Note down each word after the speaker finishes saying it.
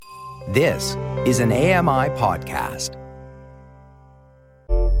This is an AMI podcast.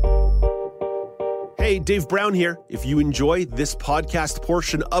 Hey, Dave Brown here. If you enjoy this podcast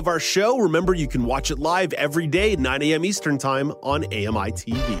portion of our show, remember you can watch it live every day at 9 a.m. Eastern Time on AMI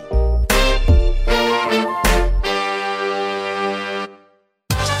TV.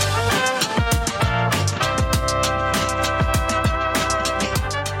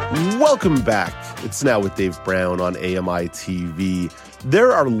 Welcome back. It's Now with Dave Brown on AMI TV.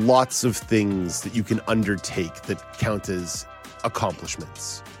 There are lots of things that you can undertake that count as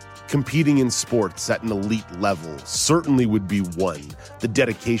accomplishments. Competing in sports at an elite level certainly would be one. The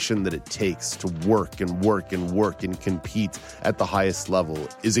dedication that it takes to work and compete at the highest level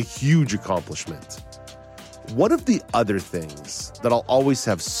is a huge accomplishment. One of the other things that I'll always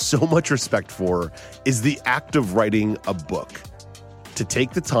have so much respect for is the act of writing a book. To take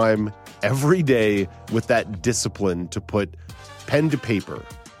the time every day with that discipline to put pen to paper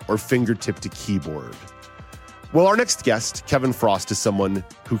or fingertip to keyboard. Well, our next guest, Kevin Frost, is someone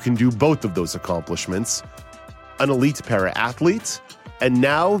who can do both of those accomplishments. An elite para-athlete, and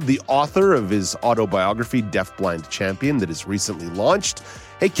now the author of his autobiography, Deaf Blind Champion, that is recently launched.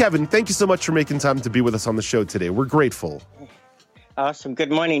 Hey, Kevin, thank you so much for making time to be with us on the show today. We're grateful. Awesome.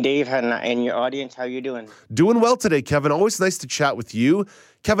 Good morning, Dave, and your audience. How are you doing? Doing well today, Kevin. Always nice to chat with you.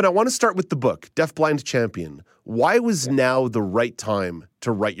 Kevin, I want to start with the book, Deaf Blind Champion. Why was now the right time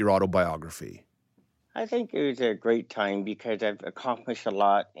to write your autobiography? I think it was a great time because I've accomplished a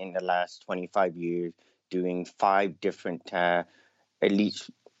lot in the last 25 years doing five different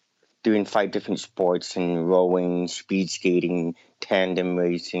sports in rowing, speed skating, tandem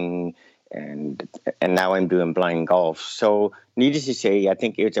racing, and now I'm doing blind golf. So needless to say, I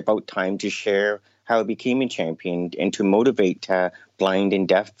think it's about time to share how I became a champion and to motivate blind and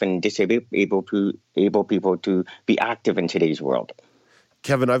deaf and disabled people to be active in today's world.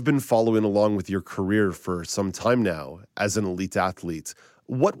 Kevin, I've been following along with your career for some time now as an elite athlete.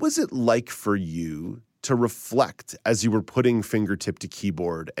 What was it like for you to reflect as you were putting fingertip to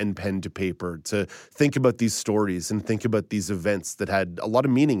keyboard and pen to paper, to think about these stories and think about these events that had a lot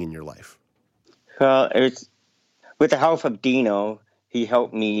of meaning in your life? Well, it was with the help of Dino. He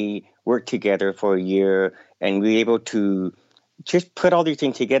helped me work together for a year, and we were able to just put all these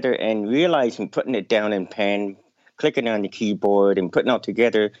things together and realizing putting it down in pen, clicking on the keyboard and putting it all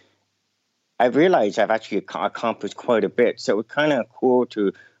together, I realized I've actually accomplished quite a bit. So it's kind of cool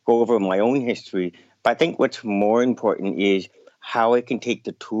to go over my own history. But I think what's more important is how I can take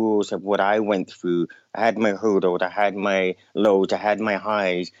the tools of what I went through. I had my hurdles, I had my lows, I had my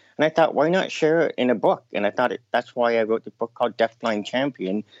highs. And I thought, why not share it in a book? And I thought that's why I wrote the book called Deaf Blind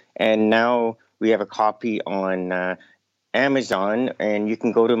Champion. And now we have a copy on Amazon, and you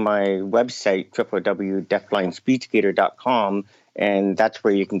can go to my website, www.deafblindspeedskater.com, and that's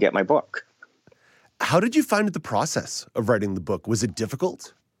where you can get my book. How did you find the process of writing the book? Was it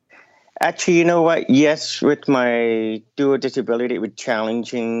difficult? Actually, you know what? Yes, with my dual disability, it was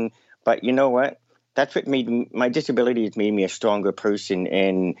challenging. But you know what? That's what my disability has made me a stronger person.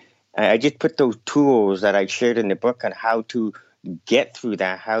 And I just put those tools that I shared in the book on how to get through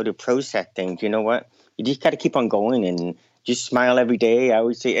that, how to process things. You know what? You just got to keep on going and just smile every day. I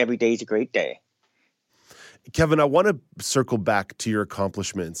always say every day is a great day. Kevin, I want to circle back to your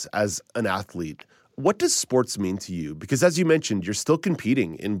accomplishments as an athlete. What does sports mean to you? Because as you mentioned, you're still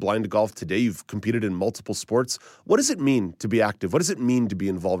competing in blind golf today. You've competed in multiple sports. What does it mean to be active? What does it mean to be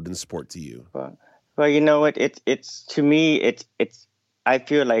involved in sport to you? Well, you know what? It's to me, it's. I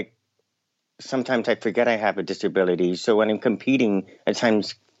feel like sometimes I forget I have a disability. So when I'm competing, at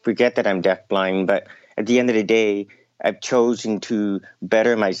times forget that I'm deafblind. But at the end of the day, I've chosen to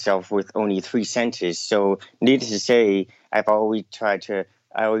better myself with only 3 senses. So needless to say, I've always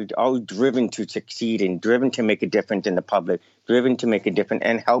always driven to succeed and driven to make a difference in the public, driven to make a difference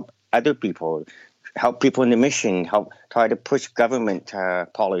and help other people, help people in the mission, help try to push government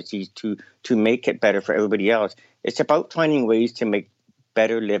policies to make it better for everybody else. It's about finding ways to make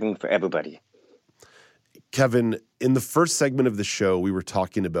better living for everybody. Kevin, in the first segment of the show, we were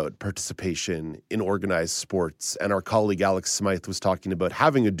talking about participation in organized sports, and our colleague Alex Smythe was talking about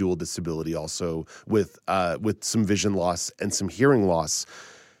having a dual disability also with some vision loss and some hearing loss.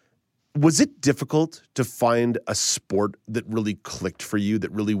 Was it difficult to find a sport that really clicked for you,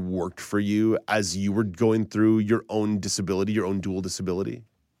 that really worked for you as you were going through your own disability, your own dual disability?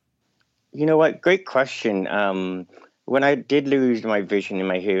 You know what? Great question. When I did lose my vision and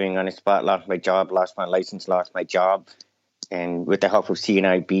my hearing on the spot, lost my job, lost my license, lost my job, and with the help of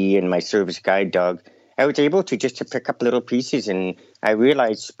CNIB and my service guide dog, I was able to pick up little pieces, and I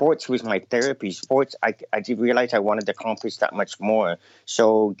realized sports was my therapy. Sports, I did realize I wanted to accomplish that much more.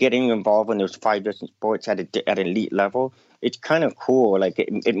 So getting involved in those 5 different sports at an elite level, it's kind of cool. Like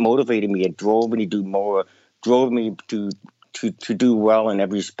it motivated me. It drove me to do more. Drove me to do well in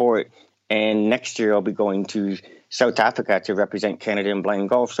every sport. And next year I'll be going to South Africa to represent Canada in blind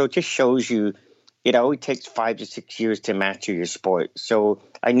golf. So it just shows you it always takes 5 to 6 years to master your sport. So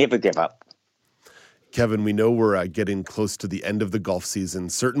I never give up. Kevin, we know we're getting close to the end of the golf season.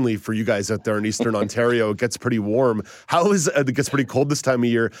 Certainly for you guys out there in Eastern Ontario, it gets pretty warm. It gets pretty cold this time of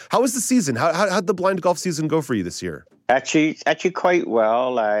year. How was the season? How'd the blind golf season go for you this year? Actually quite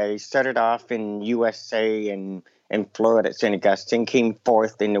well. I started off in USA and in Florida at St. Augustine, came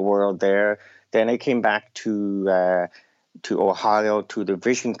 4th in the world there. Then I came back to Ohio to the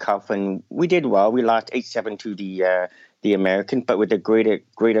Vision Cup, and we did well. We lost 8-7 to the American, but with a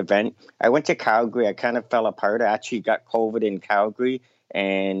great event. I went to Calgary. I kind of fell apart. I actually got COVID in Calgary,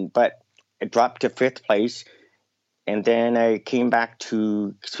 but I dropped to 5th place. And then I came back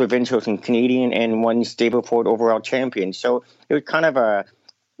to provincials and Canadian and won Stableford overall champion. So it was kind of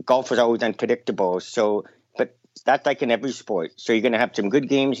golf was always unpredictable. So, but that's like in every sport. So you're going to have some good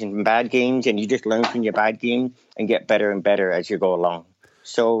games and some bad games, and you just learn from your bad game and get better and better as you go along.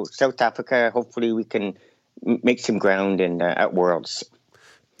 So South Africa, hopefully we can make some ground at Worlds.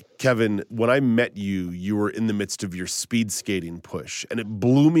 Kevin, when I met you, you were in the midst of your speed skating push, and it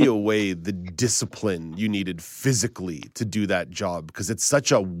blew me away the discipline you needed physically to do that job, because it's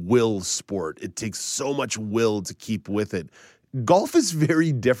such a will sport. It takes so much will to keep with it. Golf is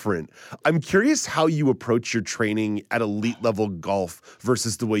very different. I'm curious how you approach your training at elite level golf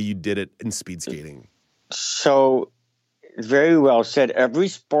versus the way you did it in speed skating. So, very well said. Every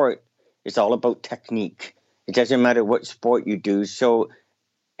sport is all about technique. It doesn't matter what sport you do. So,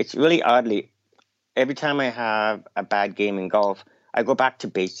 it's really oddly, every time I have a bad game in golf, I go back to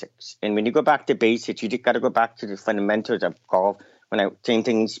basics. And when you go back to basics, you just got to go back to the fundamentals of golf. Same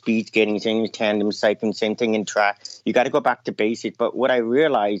thing in speed skating, same thing in tandem cycling, same thing in track. You got to go back to basics. But what I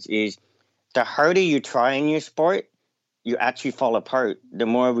realize is the harder you try in your sport, you actually fall apart. The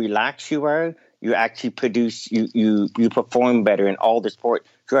more relaxed you are, you actually you perform better in all the sport.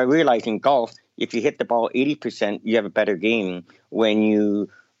 So I realize in golf, if you hit the ball 80%, you have a better game. When you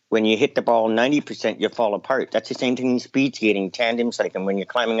hit the ball 90%, you fall apart. That's the same thing in speed skating, tandem cycling. When you're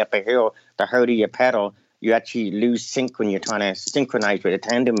climbing up a hill, the harder you pedal, you actually lose sync when you're trying to synchronize with a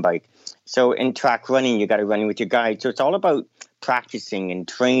tandem bike. So in track running, you got to run with your guide. So it's all about practicing and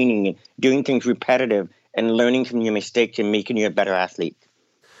training and doing things repetitive and learning from your mistakes and making you a better athlete.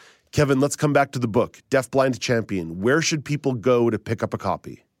 Kevin, let's come back to the book, Deaf Blind Champion. Where should people go to pick up a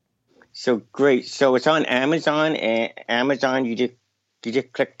copy? So great. So it's on Amazon. And Amazon, you just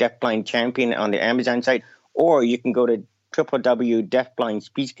click Deaf Blind Champion on the Amazon site, or you can go to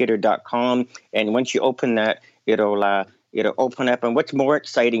www.deafblindspeedskater.com, and once you open that, it'll open up. And what's more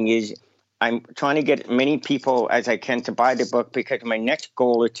exciting is I'm trying to get many people as I can to buy the book, because my next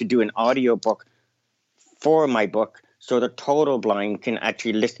goal is to do an audio book for my book, so the total blind can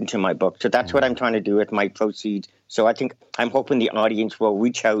actually listen to my book. So that's what I'm trying to do with my proceeds. So I'm hoping the audience will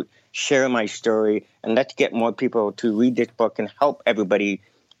reach out, share my story, and let's get more people to read this book and help everybody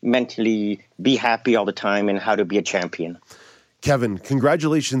mentally be happy all the time and how to be a champion. Kevin,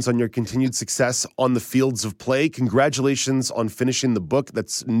 congratulations on your continued success on the fields of play. Congratulations on finishing the book.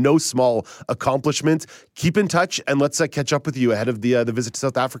 That's no small accomplishment. Keep in touch, and let's catch up with you ahead of the visit to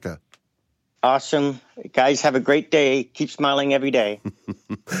South Africa. Awesome. Guys, have a great day. Keep smiling every day.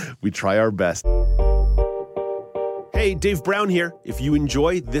 We try our best. Hey, Dave Brown here. If you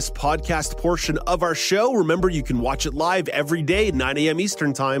enjoy this podcast portion of our show, remember you can watch it live every day at 9 a.m.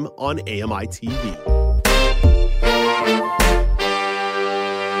 Eastern Time on AMI TV.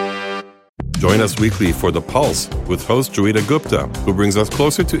 Join us weekly for The Pulse with host Joeita Gupta, who brings us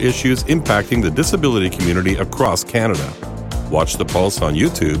closer to issues impacting the disability community across Canada. Watch The Pulse on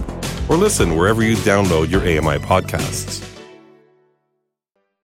YouTube or listen wherever you download your AMI podcasts.